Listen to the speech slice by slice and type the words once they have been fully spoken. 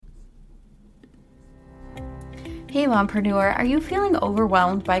Hey Mompreneur, are you feeling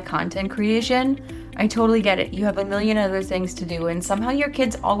overwhelmed by content creation? I totally get it. You have a million other things to do, and somehow your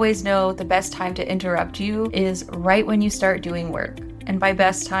kids always know the best time to interrupt you is right when you start doing work. And by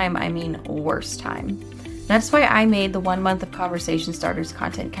best time, I mean worst time. That's why I made the 1 month of Conversation Starters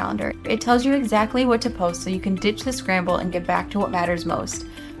content calendar. It tells you exactly what to post so you can ditch the scramble and get back to what matters most.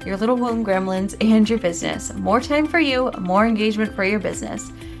 Your little womb gremlins and your business. More time for you, more engagement for your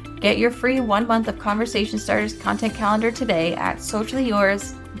business. Get your free 1 month of Conversation Starters content calendar today at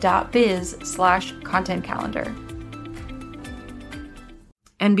sociallyyours.biz/content calendar.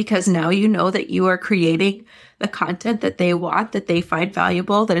 And because now you know that you are creating the content that they want, that they find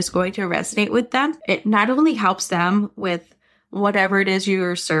valuable, that is going to resonate with them, it not only helps them with whatever it is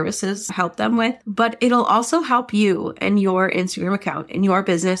your services help them with, but it'll also help you and your Instagram account and your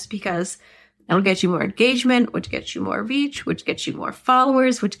business, because it'll get you more engagement, which gets you more reach, which gets you more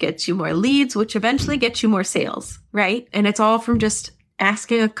followers, which gets you more leads, which eventually gets you more sales, right? And it's all from just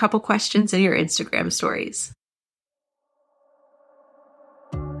asking a couple questions in your Instagram stories.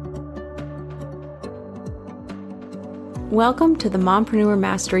 Welcome to the Mompreneur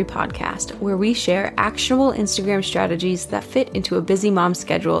Mastery Podcast, where we share actionable Instagram strategies that fit into a busy mom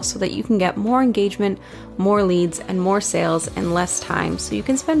schedule so that you can get more engagement, more leads, and more sales in less time so you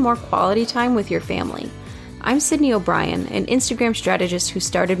can spend more quality time with your family. I'm Sydney O'Brien, an Instagram strategist who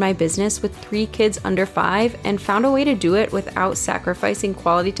started my business with 3 kids under 5 and found a way to do it without sacrificing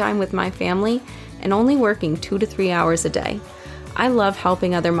quality time with my family and only working 2 to 3 hours a day. I love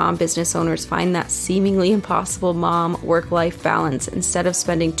helping other mom business owners find that seemingly impossible mom work-life balance instead of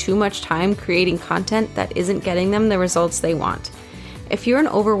spending too much time creating content that isn't getting them the results they want. If you're an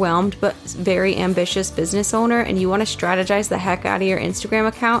overwhelmed but very ambitious business owner and you want to strategize the heck out of your Instagram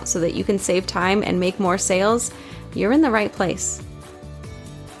account so that you can save time and make more sales, you're in the right place.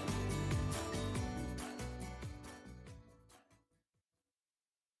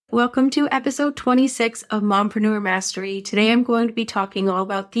 Welcome to episode 26 of Mompreneur Mastery. Today I'm going to be talking all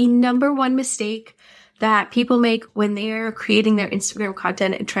about the number one mistake that people make when they're creating their Instagram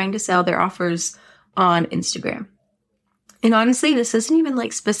content and trying to sell their offers on Instagram. And honestly, this isn't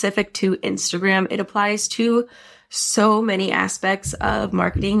even specific to Instagram. It applies to so many aspects of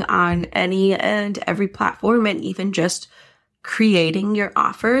marketing on any and every platform, and even just creating your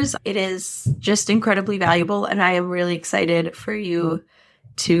offers. It is just incredibly valuable, and I am really excited for you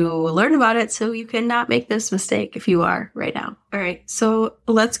to learn about it so you can not make this mistake if you are right now. All right, so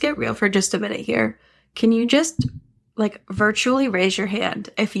let's get real for just a minute here. Can you just virtually raise your hand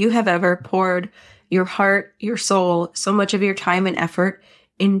if you have ever poured your heart, your soul, so much of your time and effort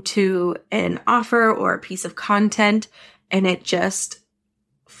into an offer or a piece of content and it just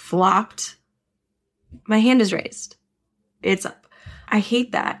flopped? My hand is raised. It's up. I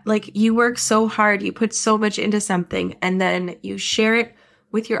hate that. You work so hard, you put so much into something, and then you share it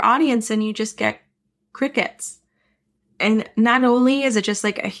with your audience and you just get crickets. And not only is it just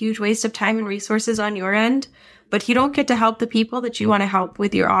a huge waste of time and resources on your end, but you don't get to help the people that you want to help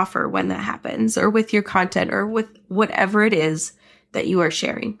with your offer when that happens, or with your content, or with whatever it is that you are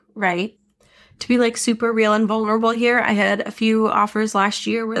sharing, right? To be super real and vulnerable here, I had a few offers last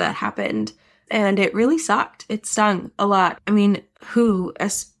year where that happened, and it really sucked. It stung a lot. I mean, who,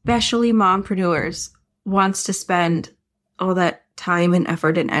 especially mompreneurs, wants to spend all that time and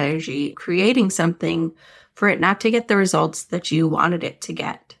effort and energy creating something for it not to get the results that you wanted it to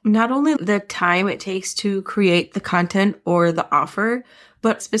get? Not only the time it takes to create the content or the offer,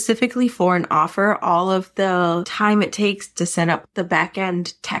 but specifically for an offer, all of the time it takes to set up the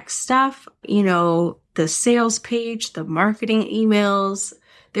back-end tech stuff, the sales page, the marketing emails.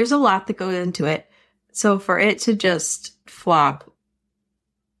 There's a lot that goes into it. So for it to just flop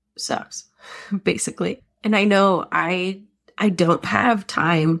sucks, basically. And I know I don't have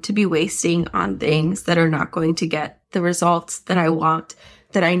time to be wasting on things that are not going to get the results that I want,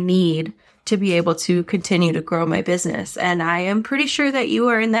 that I need to be able to continue to grow my business. And I am pretty sure that you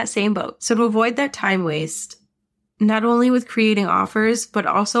are in that same boat. So to avoid that time waste, not only with creating offers, but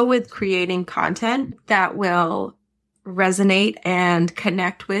also with creating content that will resonate and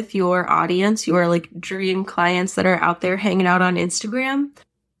connect with your audience, your dream clients that are out there hanging out on Instagram,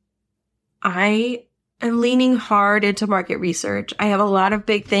 I am leaning hard into market research. I have a lot of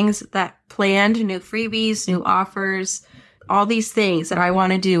big things that planned, new freebies, new offers, all these things that I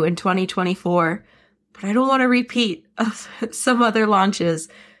want to do in 2024, but I don't want to repeat some other launches.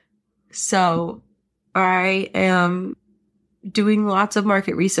 So I am doing lots of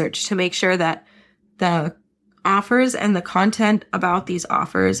market research to make sure that the offers and the content about these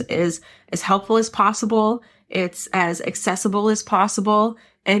offers is as helpful as possible it's as accessible as possible,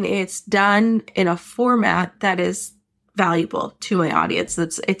 and it's done in a format that is valuable to my audience.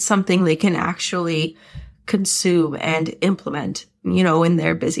 It's something they can actually consume and implement, in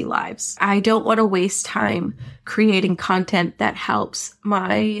their busy lives. I don't want to waste time creating content that helps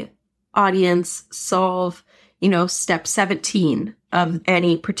my audience solve, step 17 of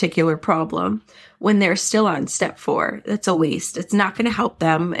any particular problem when they're still on step 4. That's a waste. It's not going to help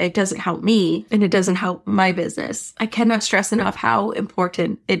them. It doesn't help me, and it doesn't help my business. I cannot stress enough how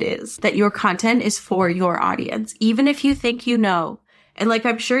important it is that your content is for your audience. Even if you think and like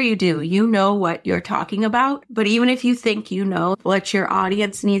I'm sure you do, what you're talking about, but even if you think what your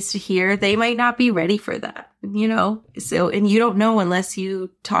audience needs to hear, they might not be ready for that, So, and you don't know unless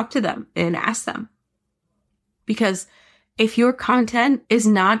you talk to them and ask them. Because if your content is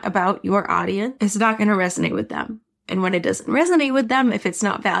not about your audience, it's not going to resonate with them. And when it doesn't resonate with them, if it's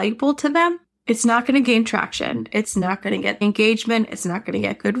not valuable to them, it's not going to gain traction. It's not going to get engagement. It's not going to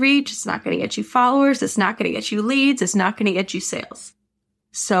get good reach. It's not going to get you followers. It's not going to get you leads. It's not going to get you sales.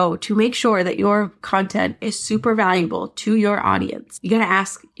 So to make sure that your content is super valuable to your audience, you got to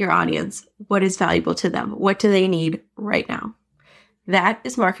ask your audience, what is valuable to them? What do they need right now? That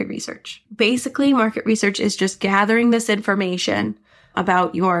is market research. Basically, market research is just gathering this information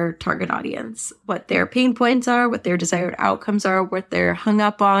about your target audience, what their pain points are, what their desired outcomes are, what they're hung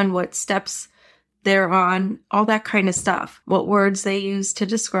up on, what steps they're on, all that kind of stuff, what words they use to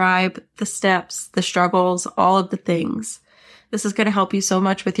describe the steps, the struggles, all of the things. This is going to help you so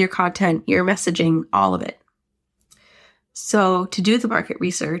much with your content, your messaging, all of it. So to do the market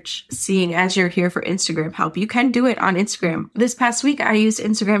research, seeing as you're here for Instagram help, you can do it on Instagram. This past week, I used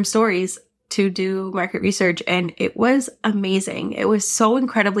Instagram stories to do market research, and it was amazing. It was so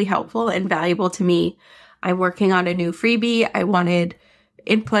incredibly helpful and valuable to me. I'm working on a new freebie. I wanted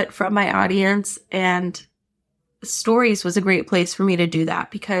input from my audience, and stories was a great place for me to do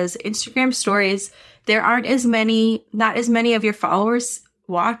that, because Instagram stories, there aren't not as many of your followers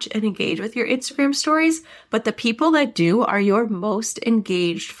watch and engage with your Instagram stories, but the people that do are your most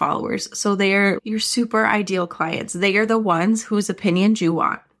engaged followers. So they're your super ideal clients. They are the ones whose opinions you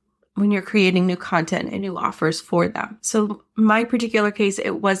want when you're creating new content and new offers for them. So my particular case,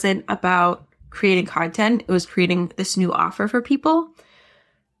 it wasn't about creating content. It was creating this new offer for people.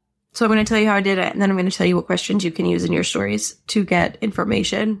 So I'm going to tell you how I did it, and then I'm going to tell you what questions you can use in your stories to get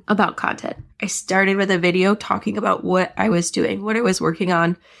information about content. I started with a video talking about what I was doing, what I was working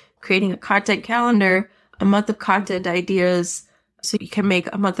on, creating a content calendar, a month of content ideas, so you can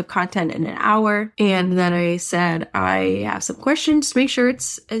make a month of content in an hour. And then I said, I have some questions to make sure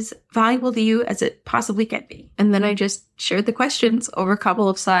it's as valuable to you as it possibly can be. And then I just shared the questions over a couple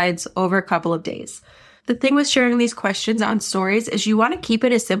of slides, over a couple of days. The thing with sharing these questions on stories is you want to keep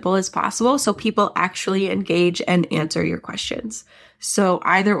it as simple as possible so people actually engage and answer your questions. So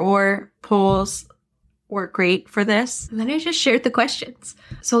either or polls work great for this. And then I just shared the questions.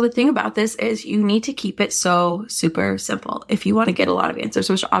 So the thing about this is you need to keep it so super simple if you want to get a lot of answers,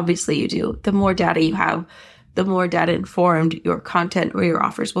 which obviously you do. The more data you have, the more data informed your content or your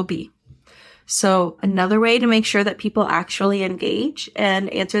offers will be. So another way to make sure that people actually engage and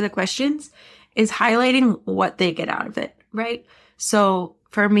answer the questions is highlighting what they get out of it, right? So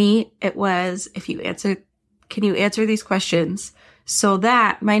for me, it was, can you answer these questions so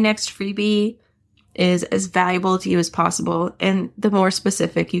that my next freebie is as valuable to you as possible. And the more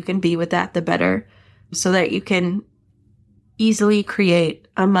specific you can be with that, the better, so that you can easily create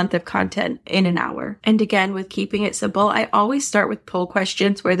a month of content in an hour. And again, with keeping it simple, I always start with poll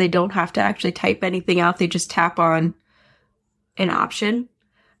questions where they don't have to actually type anything out. They just tap on an option.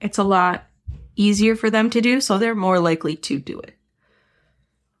 It's a lot easier for them to do, so they're more likely to do it.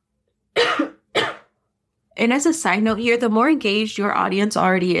 And as a side note here, the more engaged your audience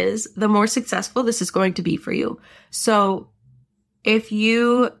already is, the more successful this is going to be for you. So if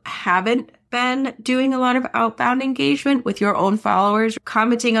you haven't been doing a lot of outbound engagement with your own followers,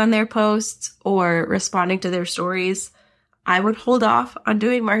 commenting on their posts or responding to their stories, I would hold off on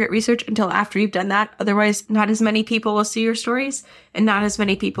doing market research until after you've done that. Otherwise, not as many people will see your stories and not as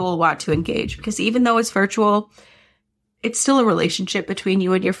many people will want to engage, because even though it's virtual, it's still a relationship between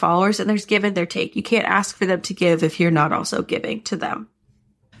you and your followers, and there's give and their take. You can't ask for them to give if you're not also giving to them.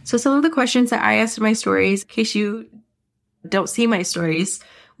 So some of the questions that I asked in my stories, in case you don't see my stories,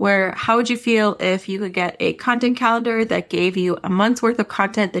 were, how would you feel if you could get a content calendar that gave you a month's worth of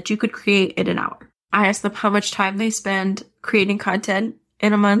content that you could create in an hour? I asked them how much time they spend creating content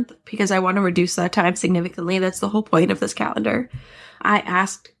in a month, because I want to reduce that time significantly. That's the whole point of this calendar. I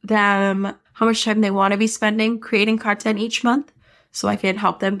asked them how much time they want to be spending creating content each month so I can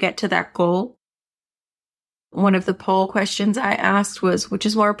help them get to that goal. One of the poll questions I asked was, which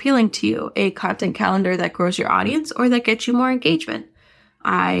is more appealing to you, a content calendar that grows your audience or that gets you more engagement?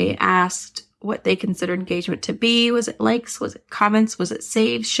 I asked what they considered engagement to be. Was it likes? Was it comments? Was it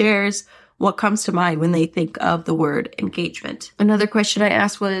saves, shares? What comes to mind when they think of the word engagement? Another question I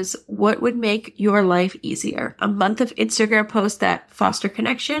asked was, what would make your life easier? A month of Instagram posts that foster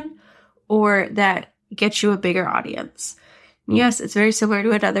connection or that get you a bigger audience? Yes, it's very similar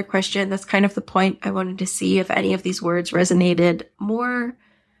to another question. That's kind of the point. I wanted to see if any of these words resonated more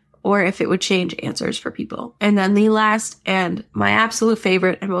or if it would change answers for people. And then the last and my absolute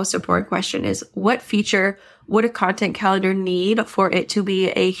favorite and most important question is, what feature would a content calendar need for it to be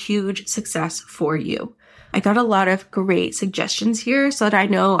a huge success for you? I got a lot of great suggestions here so that I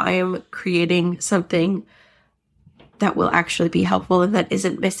know I am creating something that will actually be helpful and that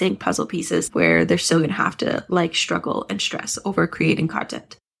isn't missing puzzle pieces where they're still going to have to struggle and stress over creating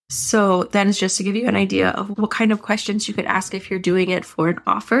content. So that is just to give you an idea of what kind of questions you could ask if you're doing it for an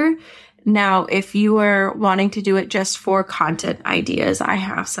offer. Now, if you are wanting to do it just for content ideas, I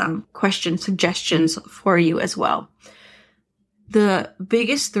have some question suggestions for you as well. The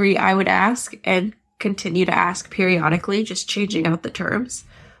biggest three I would ask and continue to ask periodically, just changing out the terms,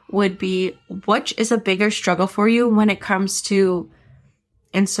 would be, which is a bigger struggle for you when it comes to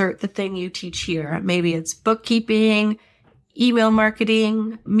insert the thing you teach here? Maybe it's bookkeeping, email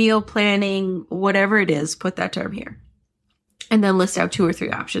marketing, meal planning, whatever it is, put that term here. And then list out 2 or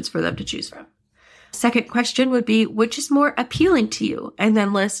 3 options for them to choose from. Second question would be, which is more appealing to you? And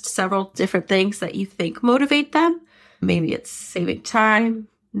then list several different things that you think motivate them. Maybe it's saving time,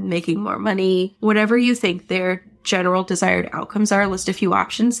 making more money, whatever you think their general desired outcomes are, list a few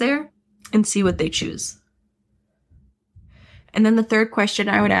options there and see what they choose. And then the third question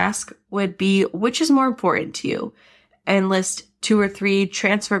I would ask would be, which is more important to you? And list 2 or 3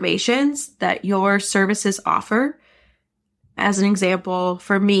 transformations that your services offer. As an example,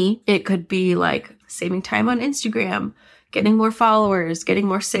 for me, it could be like saving time on Instagram, getting more followers, getting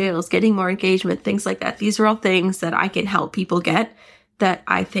more sales, getting more engagement, things like that. These are all things that I can help people get that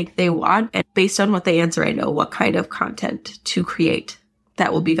I think they want. And based on what they answer, I know what kind of content to create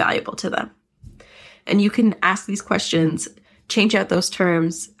that will be valuable to them. And you can ask these questions, change out those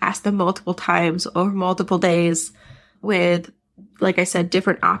terms, ask them multiple times over multiple days with, like I said,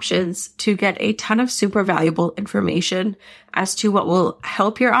 different options to get a ton of super valuable information as to what will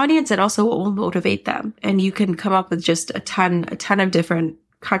help your audience and also what will motivate them. And you can come up with just a ton of different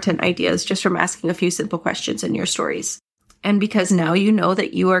content ideas just from asking a few simple questions in your stories. And because now you know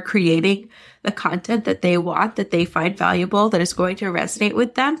that you are creating the content that they want, that they find valuable, that is going to resonate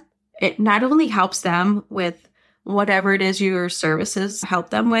with them, it not only helps them with whatever it is your services help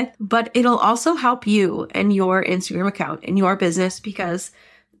them with, but it'll also help you and your Instagram account and your business because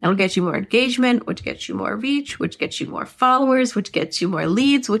it'll get you more engagement, which gets you more reach, which gets you more followers, which gets you more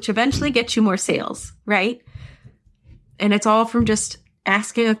leads, which eventually gets you more sales, right? And it's all from just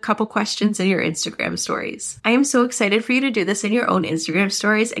asking a couple questions in your Instagram stories. I am so excited for you to do this in your own Instagram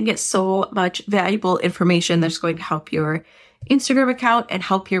stories and get so much valuable information that's going to help your Instagram account and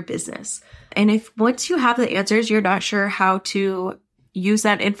help your business. And if once you have the answers, you're not sure how to use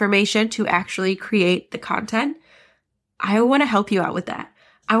that information to actually create the content, I want to help you out with that.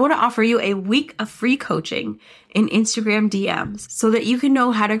 I want to offer you a week of free coaching in Instagram DMs so that you can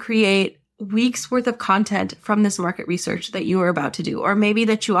know how to create weeks worth of content from this market research that you are about to do, or maybe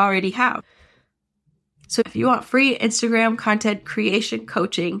that you already have. So if you want free Instagram content creation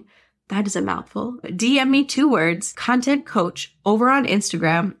coaching, that is a mouthful. DM me 2 words, content coach, over on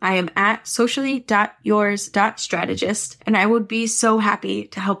Instagram. I am at socially.yours.strategist, and I would be so happy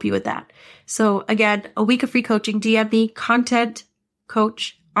to help you with that. So again, a week of free coaching, DM me content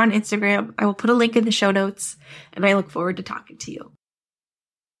coach on Instagram. I will put a link in the show notes, and I look forward to talking to you.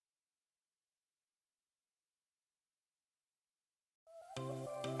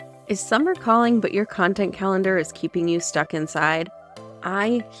 Is summer calling, but your content calendar is keeping you stuck inside?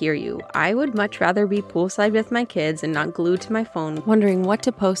 I hear you. I would much rather be poolside with my kids and not glued to my phone, wondering what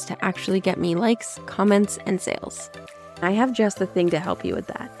to post to actually get me likes, comments, and sales. I have just the thing to help you with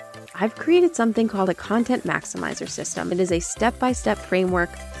that. I've created something called a content maximizer system. It is a step-by-step framework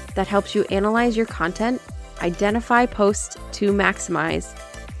that helps you analyze your content, identify posts to maximize,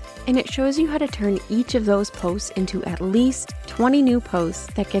 and it shows you how to turn each of those posts into at least 20 new posts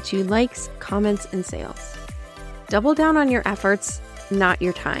that get you likes, comments, and sales. Double down on your efforts, not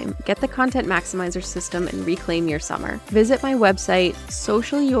your time. Get the Content Maximizer system and reclaim your summer. Visit my website,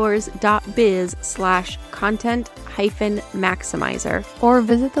 socialyours.biz/content-maximizer, or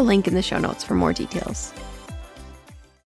visit the link in the show notes for more details.